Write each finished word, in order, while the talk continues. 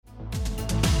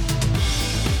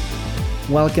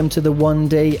Welcome to the One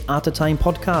Day at a Time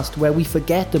podcast, where we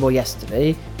forget about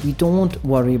yesterday, we don't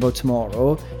worry about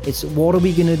tomorrow. It's what are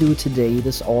we going to do today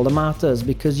that's all that matters,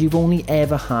 because you've only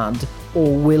ever had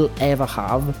or will ever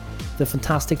have the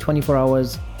fantastic 24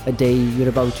 hours a day you're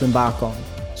about to embark on.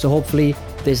 So hopefully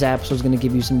this episode is going to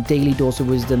give you some daily dose of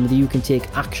wisdom that you can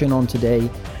take action on today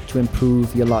to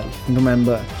improve your life. And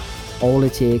remember, all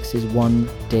it takes is one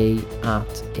day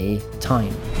at a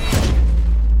time.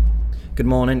 Good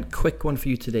morning. Quick one for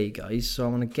you today, guys. So I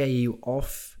want to get you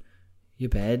off your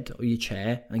bed or your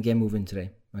chair and get moving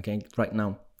today. Okay, right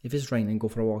now. If it's raining, go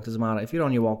for a walk. Doesn't matter. If you're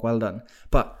on your walk, well done.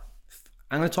 But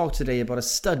I'm going to talk today about a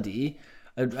study,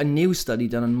 a new study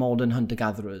done on modern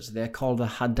hunter-gatherers. They're called the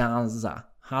Hadza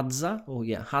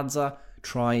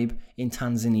tribe in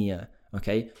Tanzania.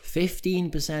 Okay,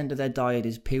 15% of their diet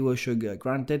is pure sugar.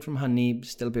 Granted, from honey,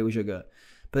 still pure sugar.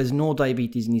 But there's no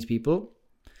diabetes in these people.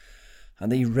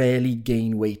 And they rarely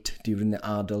gain weight during their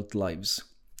adult lives.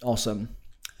 Awesome.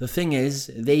 The thing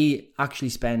is, they actually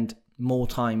spend more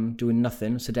time doing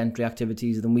nothing, sedentary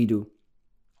activities, than we do.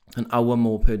 An hour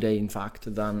more per day, in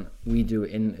fact, than we do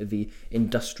in the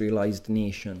industrialized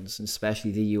nations, especially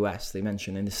the US, they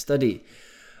mention in the study.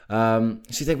 So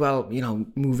you think, well, you know,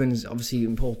 moving is obviously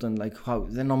important. Like, how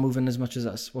they're not moving as much as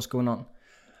us. What's going on?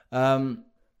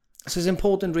 So it's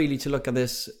important, really, to look at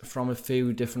this from a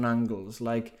few different angles.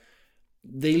 Like,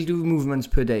 they'll do movements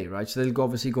per day, right? So they'll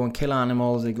obviously go and kill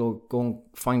animals, they go and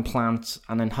find plants,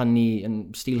 and then honey,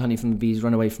 and steal honey from the bees,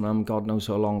 run away from them. God knows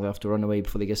how long they have to run away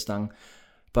before they get stung.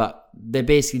 But they're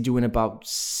basically doing about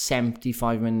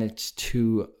 75 minutes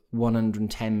to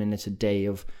 110 minutes a day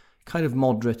of kind of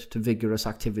moderate to vigorous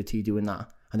activity doing that.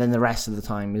 And then the rest of the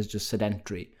time is just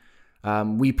sedentary.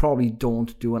 We probably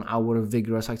don't do an hour of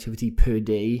vigorous activity per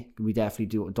day. We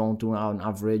definitely don't do it on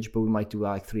average, but we might do it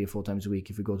like 3 or 4 times a week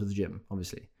if we go to the gym,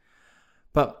 obviously.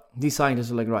 But these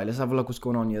scientists are like, right, let's have a look what's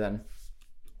going on here then.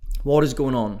 What is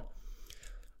going on?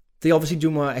 They obviously do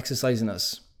more exercise than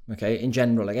us, okay? In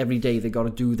general, like every day they got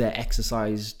to do their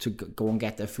exercise to go and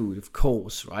get their food, of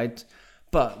course, right?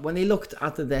 But when they looked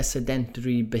at their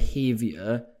sedentary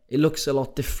behavior, it looks a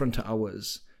lot different to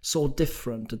ours. So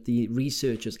different that the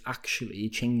researchers actually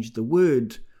changed the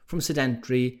word from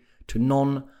sedentary to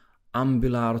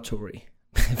non-ambulatory.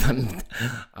 I don't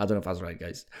know if that's right,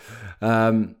 guys.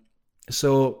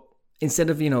 So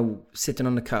instead of, sitting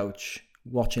on the couch,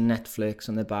 watching Netflix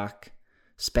on their back,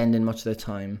 spending much of their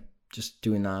time just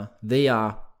doing that, they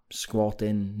are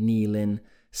squatting, kneeling,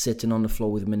 sitting on the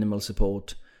floor with minimal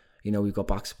support. We've got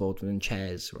back support within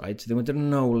chairs, right? So they wanted to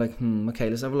know, okay,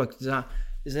 let's have a look. Does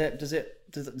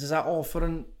that offer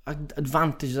an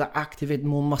advantage? Does that activate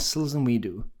more muscles than we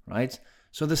do, right?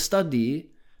 So the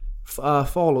study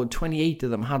followed 28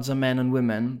 of them, Hadza men and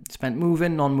women, spent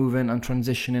moving, non-moving, and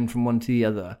transitioning from one to the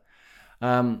other.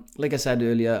 Like I said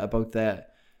earlier about their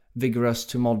vigorous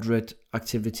to moderate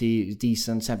activity,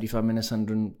 decent, 75 minutes,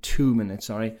 102 minutes,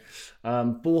 sorry.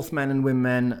 Both men and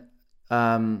women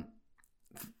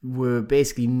were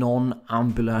basically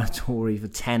non-ambulatory for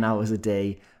 10 hours a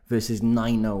day versus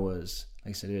 9 hours,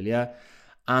 like I said earlier.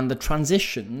 And the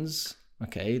transitions,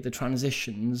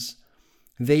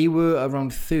 they were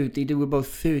around 30, they do about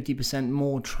 30%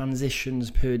 more transitions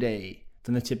per day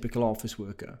than the typical office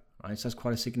worker, right? So that's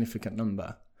quite a significant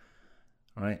number,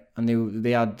 right? And they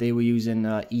were using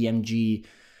EMG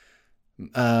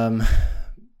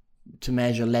to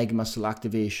measure leg muscle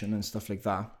activation and stuff like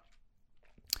that.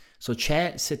 So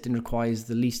chair sitting requires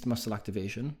the least muscle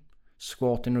activation.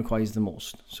 Squatting requires the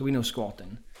most. So we know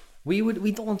squatting.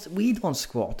 We don't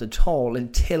squat at all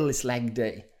until it's leg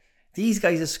day. These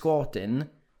guys are squatting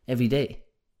every day.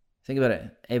 Think about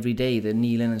it. Every day they're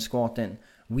kneeling and squatting.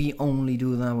 We only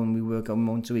do that when we work out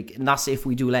once a week. And that's if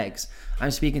we do legs.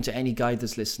 I'm speaking to any guy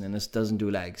that's listening that doesn't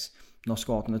do legs. Not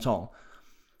squatting at all.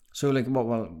 So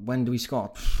when do we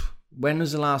squat? When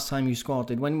was the last time you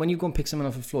squatted? When you go and pick someone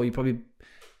off the floor,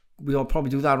 we'll probably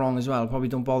do that wrong as well. Probably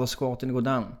don't bother squatting to go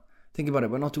down. Think about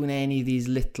it. We're not doing any of these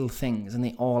little things, and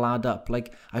they all add up.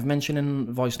 Like I've mentioned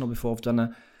in voice note before, I've done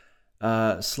a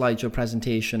slideshow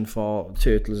presentation for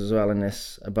turtles as well in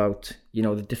this about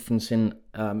the difference in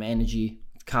energy,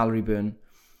 calorie burn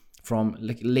from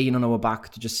like laying on our back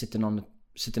to just sitting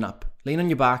up. Laying on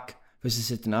your back versus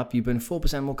sitting up, you burn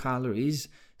 4% more calories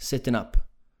sitting up.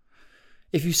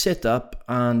 If you sit up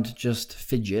and just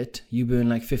fidget, you burn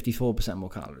like 54% more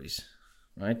calories,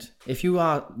 right? If you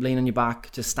are laying on your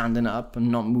back, just standing up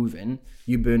and not moving,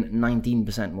 you burn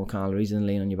 19% more calories than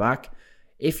laying on your back.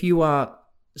 If you are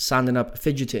standing up,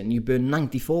 fidgeting, you burn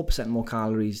 94% more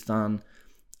calories than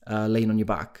laying on your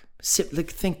back.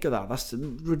 Think of that. That's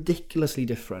ridiculously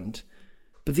different.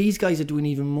 But these guys are doing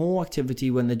even more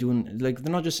activity when they're doing, like,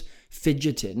 they're not just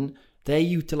fidgeting, they're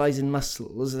utilizing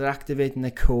muscles, they're activating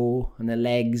their core and their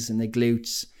legs and their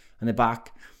glutes and their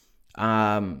back,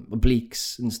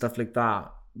 obliques and stuff like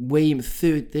that.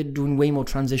 They're doing way more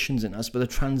transitions than us, but the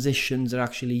transitions are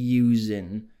actually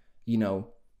using, you know,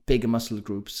 bigger muscle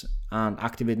groups and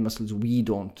activating muscles we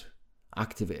don't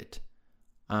activate.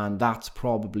 And that's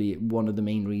probably one of the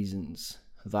main reasons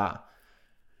that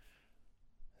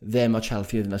they're much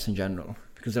healthier than us in general,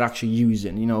 because they're actually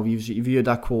using, you know, if you heard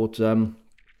that quote,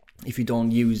 if you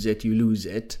don't use it, you lose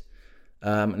it.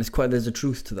 And there's a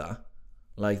truth to that.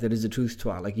 Like, there is a truth to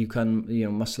that. Like,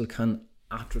 muscle can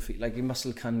atrophy, like your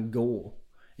muscle can go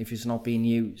if it's not being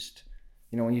used.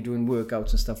 You know, when you're doing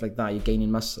workouts and stuff like that, you're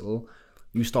gaining muscle,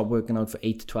 you stop working out for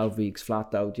 8 to 12 weeks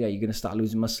flat out, you're going to start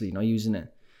losing muscle, you're not using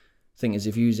it. Thing is,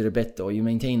 if you use it a bit though, you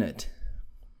maintain it,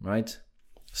 right?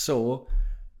 So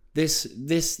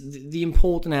the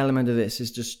important element of this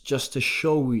is just to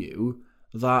show you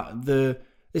that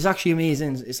it's actually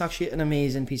amazing. It's actually an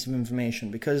amazing piece of information,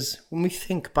 because when we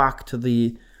think back to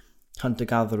the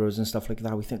hunter-gatherers and stuff like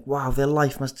that, we think, wow, their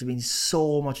life must have been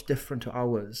so much different to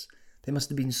ours. They must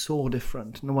have been so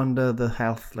different. No wonder the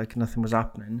health, like nothing was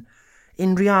happening.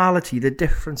 In reality, the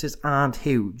differences aren't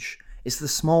huge. It's the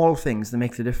small things that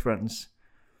make the difference.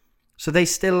 So they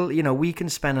still, you know, we can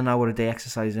spend an hour a day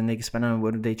exercising, they can spend an hour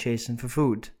a day chasing for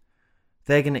food.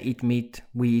 They're going to eat meat,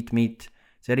 we eat meat.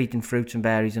 They're eating fruits and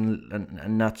berries and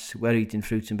nuts. We're eating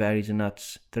fruits and berries and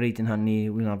nuts. They're eating honey,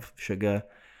 we have sugar.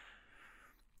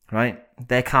 Right?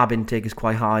 Their carb intake is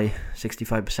quite high,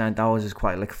 65%. Ours is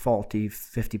quite like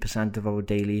 40-50% of our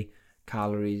daily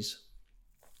calories.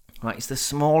 Right? It's the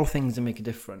small things that make a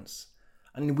difference.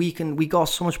 And we got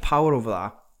so much power over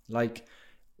that. Like,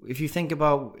 if you think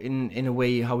about in a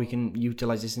way how we can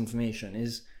utilize this information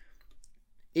is,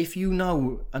 if you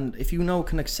know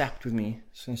can accept with me,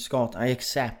 so Scott, I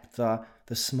accept that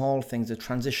the small things, the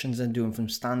transitions I'm doing from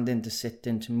standing to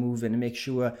sitting to moving, and make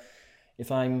sure if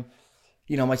I'm,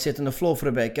 you know, I might sit on the floor for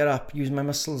a bit, get up, use my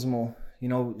muscles more, you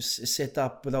know, sit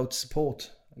up without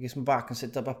support, I guess my back and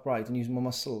sit up upright and use more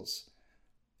muscles.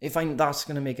 That's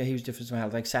going to make a huge difference to my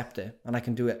health, I accept it and I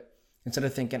can do it. Instead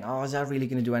of thinking, oh, is that really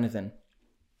going to do anything?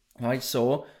 Alright,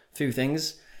 so, a few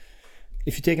things.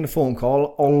 If you're taking a phone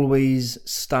call, always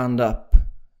stand up.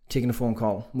 Taking a phone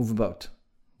call, move about.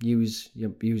 Use your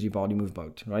body, move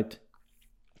about, right?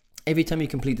 Every time you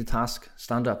complete a task,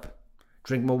 stand up.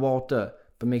 Drink more water,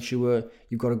 but make sure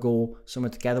you've got to go somewhere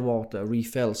to get the water,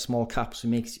 refill, small cups,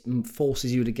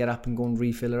 forces you to get up and go and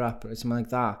refill it up, or something like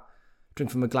that. Drink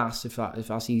from a glass if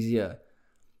that's easier.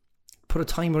 Put a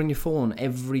timer on your phone.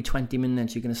 Every 20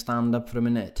 minutes, you're going to stand up for a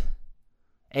minute.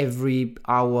 Every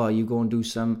hour, you go and do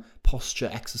some posture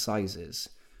exercises.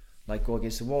 Like go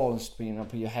against the wall and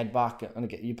put your head back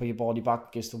and you put your body back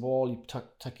against the wall. You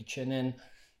tuck your chin in,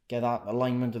 get that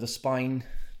alignment of the spine.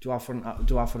 Do that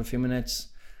for a few minutes.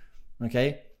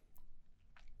 Okay?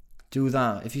 Do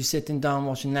that. If you're sitting down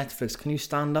watching Netflix, can you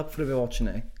stand up for a bit watching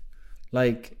it?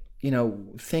 Like, you know,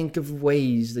 think of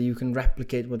ways that you can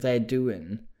replicate what they're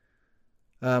doing.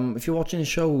 If you're watching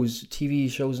TV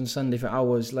shows on Sunday for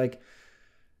hours, like,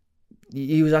 you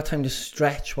use that time to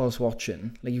stretch whilst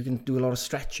watching. Like, you can do a lot of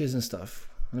stretches and stuff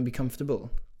and be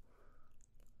comfortable.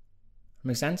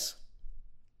 Make sense?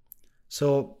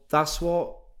 So that's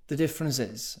what the difference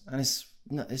is, and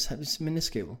it's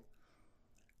minuscule.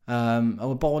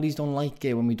 Our bodies don't like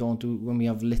it when we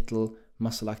have little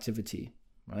muscle activity,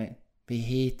 right? They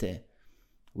hate it.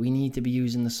 We need to be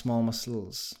using the small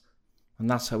muscles, and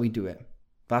that's how we do it.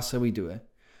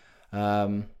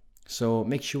 So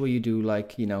make sure you do,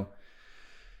 like, you know,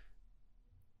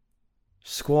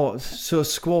 squat. So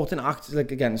squatting is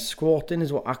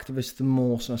what activates the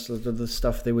most muscles of the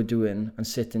stuff they were doing, and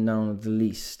sitting down at the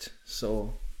least.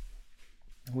 So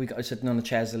we got sitting on the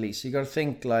chairs the least. So you got to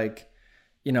think, like,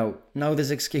 you know, now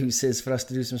there's excuses for us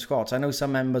to do some squats. I know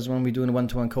some members, when we're doing a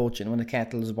one-to-one coaching, when the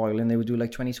kettle is boiling, they would do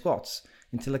like 20 squats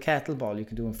until the kettle boil. You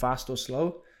can do them fast or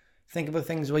slow. Think about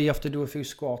things where you have to do a few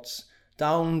squats.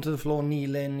 Down to the floor,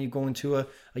 kneeling, you go into a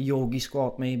yogi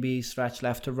squat maybe, stretch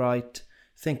left to right.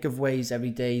 Think of ways every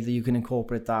day that you can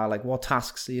incorporate that. Like, what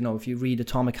tasks, you know, if you read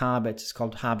Atomic Habits, it's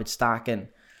called habit stacking.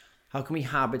 How can we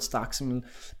habit stack some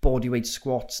bodyweight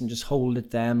squats and just hold it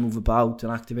there, move about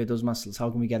and activate those muscles? How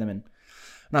can we get them in? And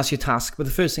that's your task. But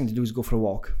the first thing to do is go for a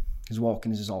walk, because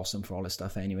walking is just awesome for all this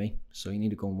stuff anyway. So you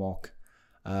need to go and walk.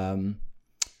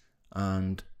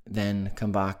 And then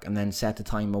come back and then set a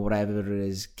time or whatever it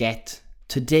is.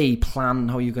 Plan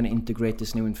how you're going to integrate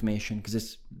this new information, because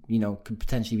it's, you know, could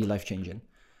potentially be life-changing.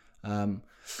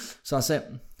 So that's it.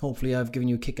 Hopefully I've given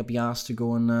you a kick up the arse to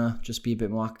go and just be a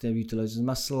bit more active, utilize his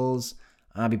muscles.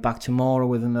 I'll be back tomorrow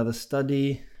with another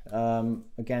study.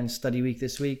 Again, study week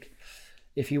this week.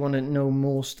 If you want to know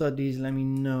more studies, let me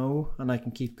know, and I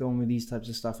can keep going with these types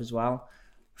of stuff as well.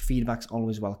 Feedback's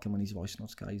always welcome on these voice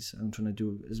notes, guys. I'm trying to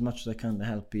do as much as I can to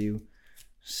help you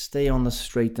stay on the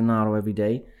straight and narrow every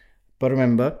day. But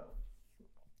remember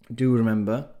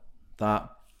that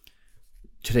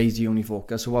today's the only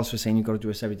focus. So whilst we're saying you've got to do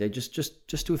this every day, just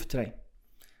do it for today.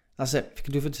 That's it. If you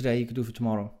can do it for today, you can do it for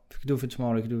tomorrow. If you can do it for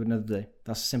tomorrow, you can do it another day.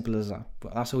 That's as simple as that.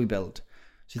 But that's how we build.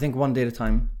 So you think one day at a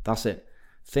time. That's it.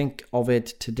 Think of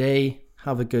it today.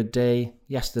 Have a good day.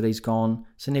 Yesterday's gone.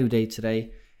 It's a new day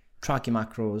today. Track your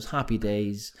macros. Happy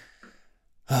days.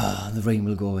 The rain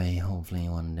will go away, hopefully,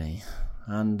 one day.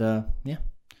 And yeah,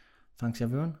 thanks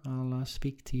everyone. I'll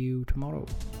speak to you tomorrow.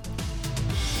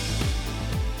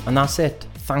 And that's it.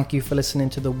 Thank you for listening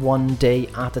to the One Day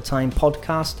at a Time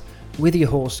podcast with your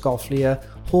host, Scott Fleer.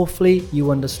 Hopefully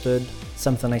you understood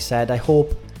something I said. I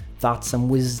hope that some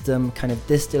wisdom kind of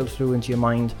distilled through into your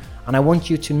mind. And I want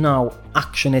you to now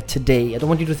action it today. I don't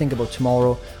want you to think about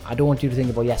tomorrow. I don't want you to think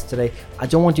about yesterday. I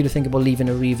don't want you to think about leaving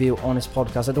a review on this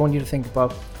podcast. I don't want you to think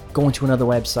about going to another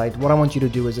website. What I want you to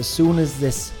do is, as soon as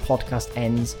this podcast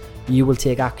ends, you will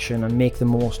take action and make the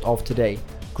most of today.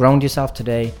 Ground yourself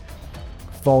today.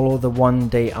 Follow the one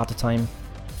day at a time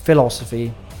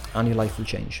philosophy, and your life will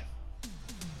change.